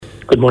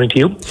Good morning to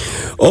you.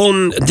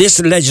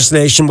 This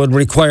legislation would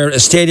require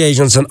estate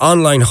agents and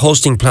online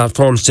hosting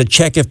platforms to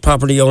check if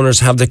property owners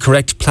have the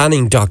correct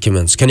planning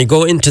documents. Can you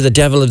go into the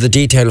devil of the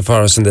detail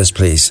for us in this,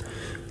 please?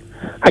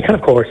 I can,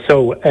 of course.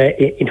 So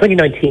in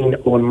 2019,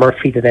 Owen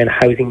Murphy, the then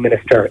Housing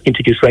Minister,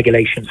 introduced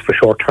regulations for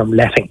short-term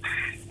letting.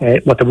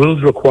 What the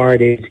rules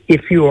required is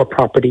if your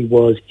property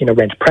was in a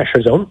rent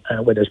pressure zone,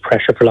 where there's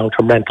pressure for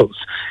long-term rentals,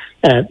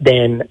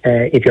 then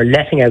if you're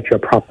letting out your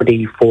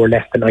property for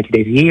less than 90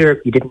 days a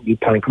year, you didn't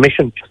need planning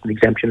permission, just an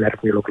exemption letter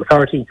from your local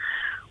authority.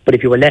 But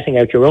if you were letting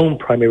out your own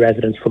primary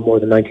residence for more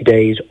than 90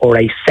 days or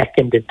a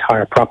second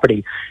entire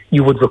property,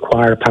 you would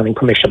require planning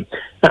permission.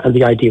 And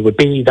the idea would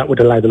be that would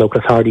allow the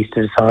local authorities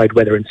to decide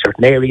whether in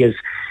certain areas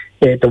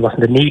there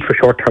wasn't a need for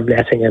short-term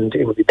letting, and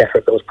it would be better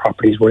if those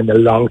properties were in the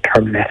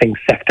long-term letting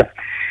sector.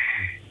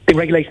 The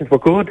regulations were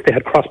good. They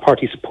had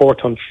cross-party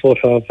support on foot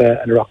of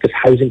an Oireachtas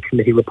Housing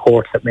Committee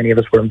report that many of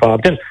us were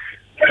involved in.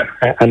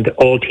 And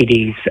all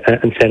TDs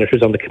and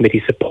senators on the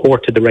committee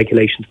supported the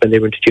regulations when they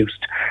were introduced.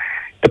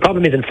 The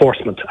problem is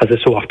enforcement, as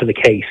is so often the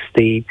case.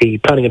 The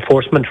planning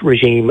enforcement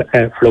regime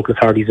for local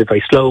authorities is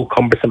very slow,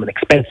 cumbersome and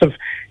expensive.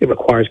 It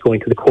requires going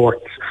to the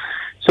courts.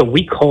 So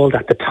we called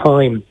at the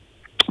time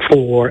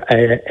for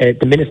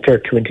the Minister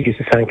to introduce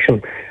a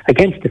sanction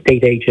against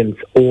estate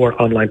agents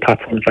or online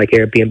platforms like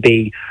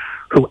Airbnb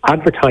who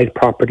advertise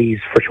properties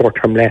for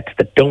short-term lets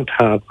that don't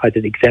have either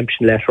the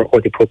exemption letter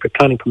or the appropriate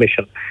planning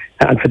permission,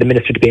 and for the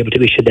Minister to be able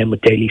to issue them with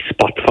daily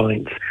spot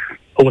fines.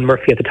 Owen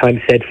Murphy at the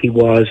time said he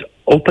was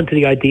open to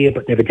the idea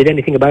but never did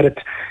anything about it.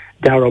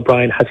 Darragh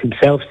O'Brien has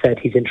himself said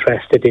he's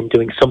interested in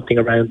doing something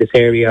around this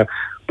area,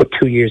 but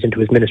 2 years into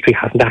his ministry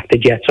hasn't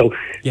acted yet. So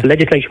the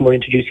legislation we're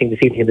introducing this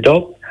evening in the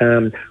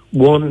Dáil,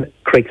 one,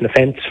 creates an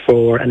offence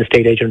for an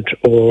estate agent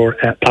or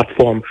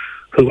platform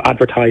who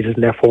advertises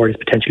and therefore is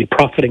potentially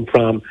profiting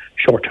from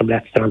short-term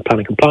lets that aren't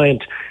planning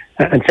compliant.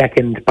 And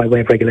second, by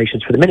way of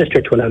regulations for the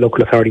Minister to allow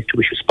local authorities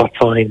to issue spot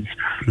fines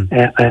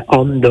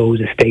on those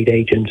estate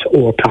agents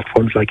or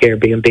platforms like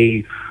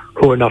Airbnb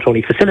who are not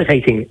only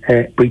facilitating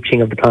breaching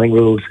of the planning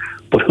rules,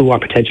 but who are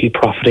potentially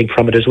profiting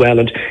from it as well.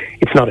 And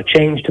it's not a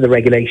change to the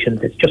regulations,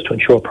 it's just to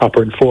ensure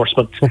proper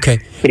enforcement. Okay.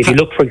 But if you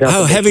look, for example...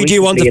 How heavy do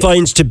you want the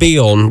fines to be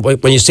on?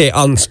 When you say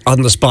on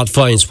the spot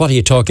fines, what are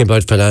you talking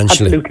about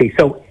financially? Absolutely.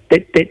 So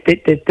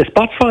the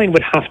spot fine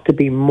would have to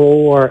be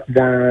more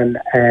than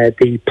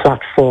the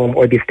platform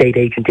or the estate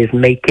agent is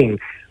making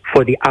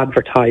for the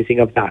advertising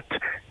of that.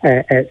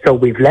 So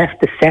we've left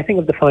the setting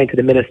of the fine to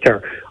the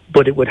Minister,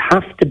 but it would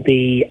have to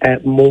be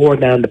more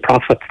than the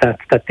profits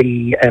that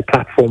the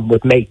platform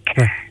would make.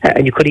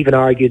 And you could even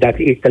argue that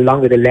if the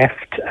longer they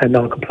left a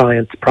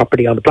non-compliant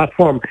property on the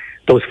platform,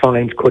 those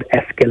fines could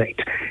escalate.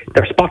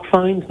 They're spot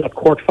fines, not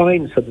court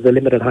fines, so there's a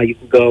limit on how you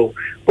can go,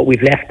 but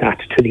we've left that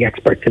to the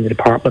experts in the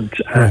department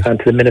and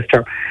to the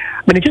Minister.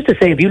 I mean, just to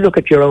say, if you look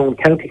at your own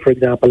county, for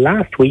example,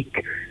 last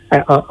week,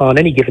 on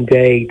any given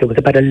day, there was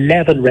about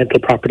 11 rental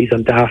properties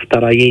on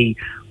daft.ie,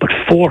 but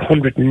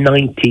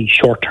 490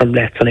 short-term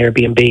lets on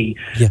Airbnb.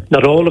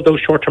 Not all of those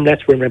short-term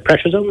lets were in rent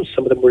pressure zones.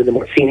 Some of them were in the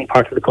more scenic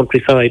part of the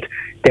countryside.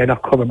 They're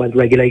not covered by the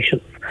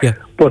regulations.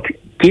 But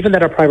given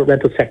that our private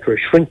rental sector is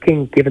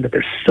shrinking, given that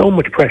there's so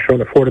much pressure on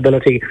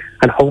affordability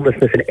and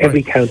homelessness in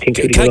every county,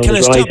 including can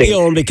I stop you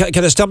on?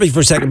 Can I stop you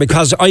for a second?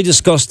 Because I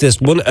discussed this.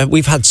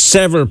 We've had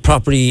several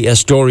property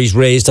stories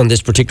raised on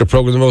this particular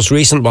programme. The most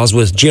recent was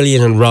with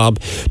Gillian and Rob,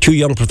 two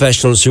young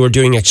professionals who are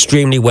doing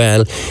extremely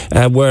well,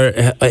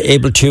 were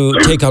able to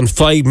take on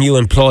 5 new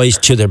employees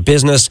to their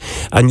business,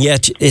 and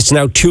yet it's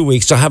now 2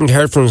 weeks. I haven't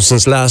heard from them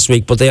since last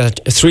week, but they had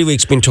 3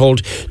 weeks been told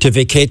to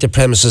vacate the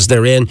premises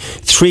they're in.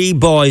 3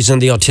 boys on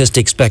the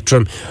autistic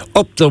spectrum,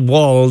 up the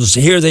walls.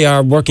 Here they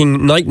are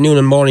working night, noon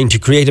and morning to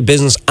create a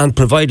business and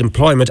provide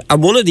employment.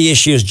 And one of the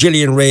issues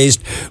Gillian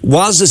raised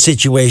was the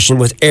situation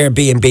with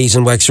Airbnbs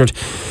in Wexford.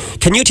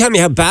 Can you tell me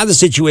how bad the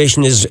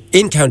situation is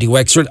in County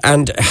Wexford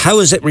and how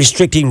is it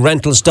restricting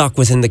rental stock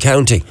within the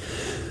county?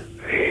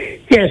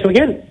 Yeah, so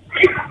again,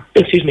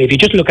 if you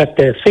just look at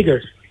the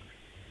figures,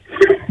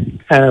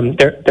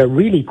 they're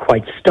really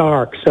quite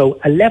stark. So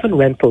 11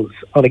 rentals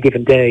on a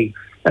given day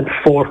and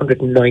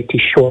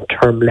 490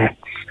 short-term lets.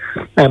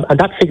 And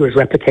that figure is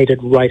replicated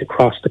right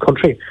across the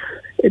country.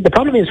 The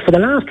problem is, for the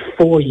last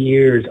 4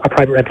 years, our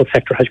private rental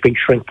sector has been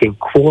shrinking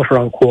quarter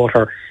on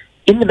quarter,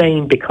 in the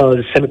main because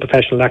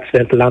semi-professional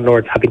accidental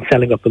landlords have been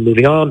selling up and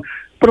moving on,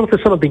 but also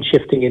some have been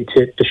shifting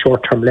into the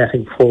short-term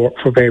letting for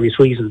various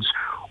reasons.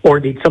 Or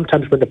indeed,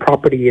 sometimes when the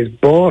property is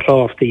bought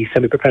off the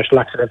semi-professional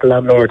accidental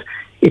landlord,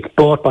 it's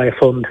bought by a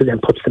fund who then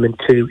puts them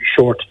into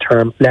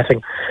short-term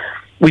letting.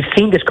 We've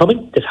seen this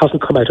coming. This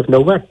hasn't come out of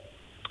nowhere.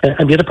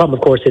 And the other problem,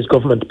 of course, is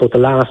government, both the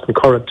last and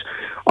current,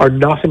 are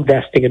not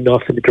investing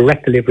enough in the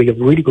direct delivery of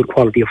really good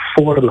quality,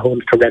 affordable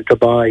homes to rent or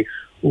buy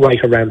right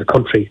around the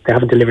country. They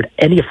haven't delivered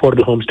any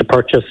affordable homes to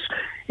purchase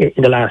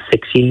in the last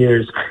 6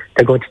 years.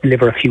 They're going to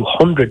deliver a few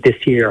hundred this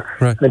year.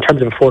 Right. And in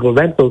terms of affordable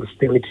rentals,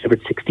 they only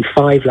delivered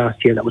 65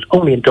 last year, and that was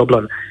only in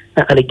Dublin.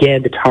 And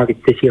again, the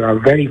targets this year are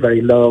very, very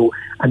low,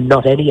 and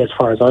not any, as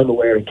far as I'm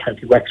aware, in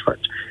County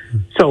Wexford.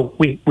 So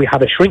we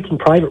have a shrinking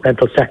private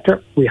rental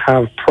sector. We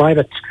have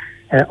private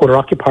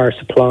owner-occupier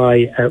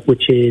supply,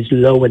 which is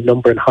low in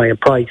number and high in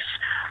price.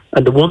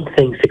 And the one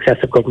thing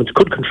successive governments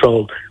could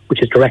control,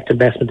 which is direct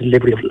investment and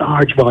delivery of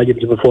large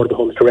volumes of affordable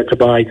homes to rent or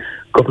buy,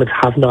 governments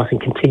have not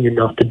and continue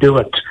not to do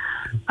it.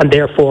 And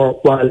therefore,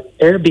 while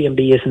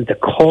Airbnb isn't the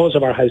cause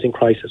of our housing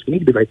crisis, we need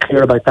to be very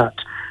clear about that.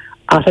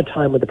 At a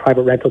time when the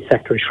private rental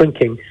sector is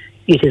shrinking,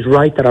 it is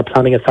right that our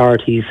planning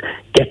authorities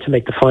get to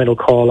make the final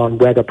call on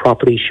whether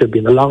properties should be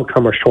in the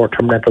long-term or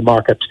short-term rental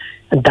market.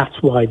 And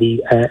that's why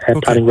the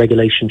planning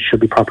regulations should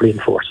be properly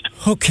enforced.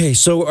 Okay,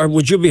 so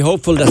would you be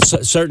hopeful that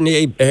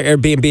certainly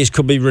Airbnbs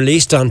could be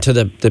released onto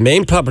the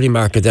main property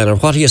market then? Or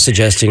what are you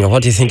suggesting, or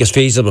what do you think is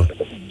feasible?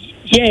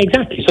 Yeah,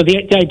 exactly. So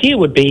the idea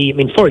would be, I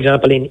mean, for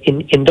example,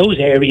 in those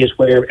areas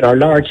where in our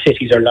large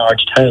cities or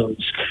large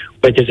towns,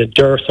 where there's a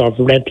dearth of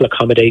rental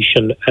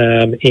accommodation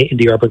in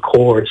the urban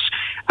cores,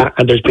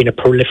 and there's been a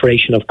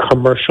proliferation of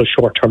commercial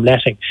short-term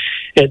letting.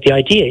 The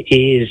idea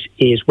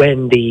is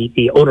when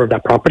the owner of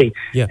that property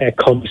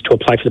comes to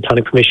apply for the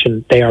planning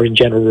permission, they are in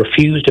general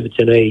refused if it's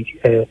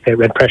in a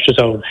rent pressure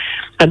zone,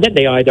 and then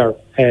they either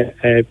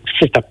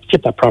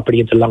flip that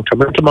property into the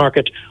long-term rental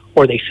market,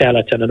 or they sell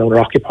it and an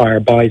owner-occupier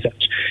buys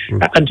it.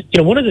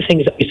 And one of the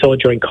things that we saw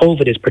during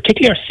COVID is,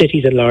 particularly our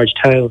cities and large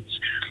towns,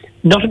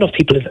 not enough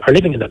people are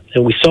living in them.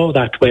 And we saw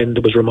that when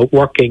there was remote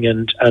working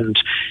and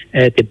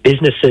the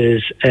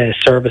businesses,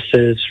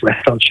 services,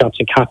 restaurants, shops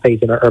and cafes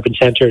in our urban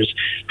centres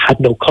had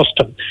no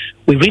custom.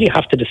 We really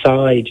have to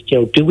decide,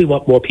 do we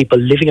want more people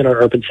living in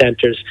our urban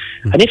centres?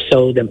 And if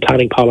so, then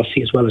planning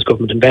policy as well as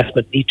government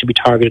investment need to be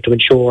targeted to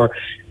ensure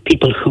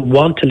people who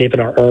want to live in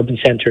our urban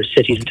centres,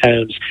 cities and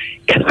towns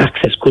can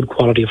access good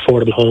quality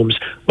affordable homes,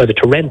 whether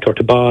to rent or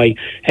to buy,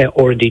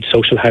 or indeed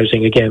social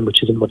housing, again,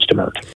 which is in much demand.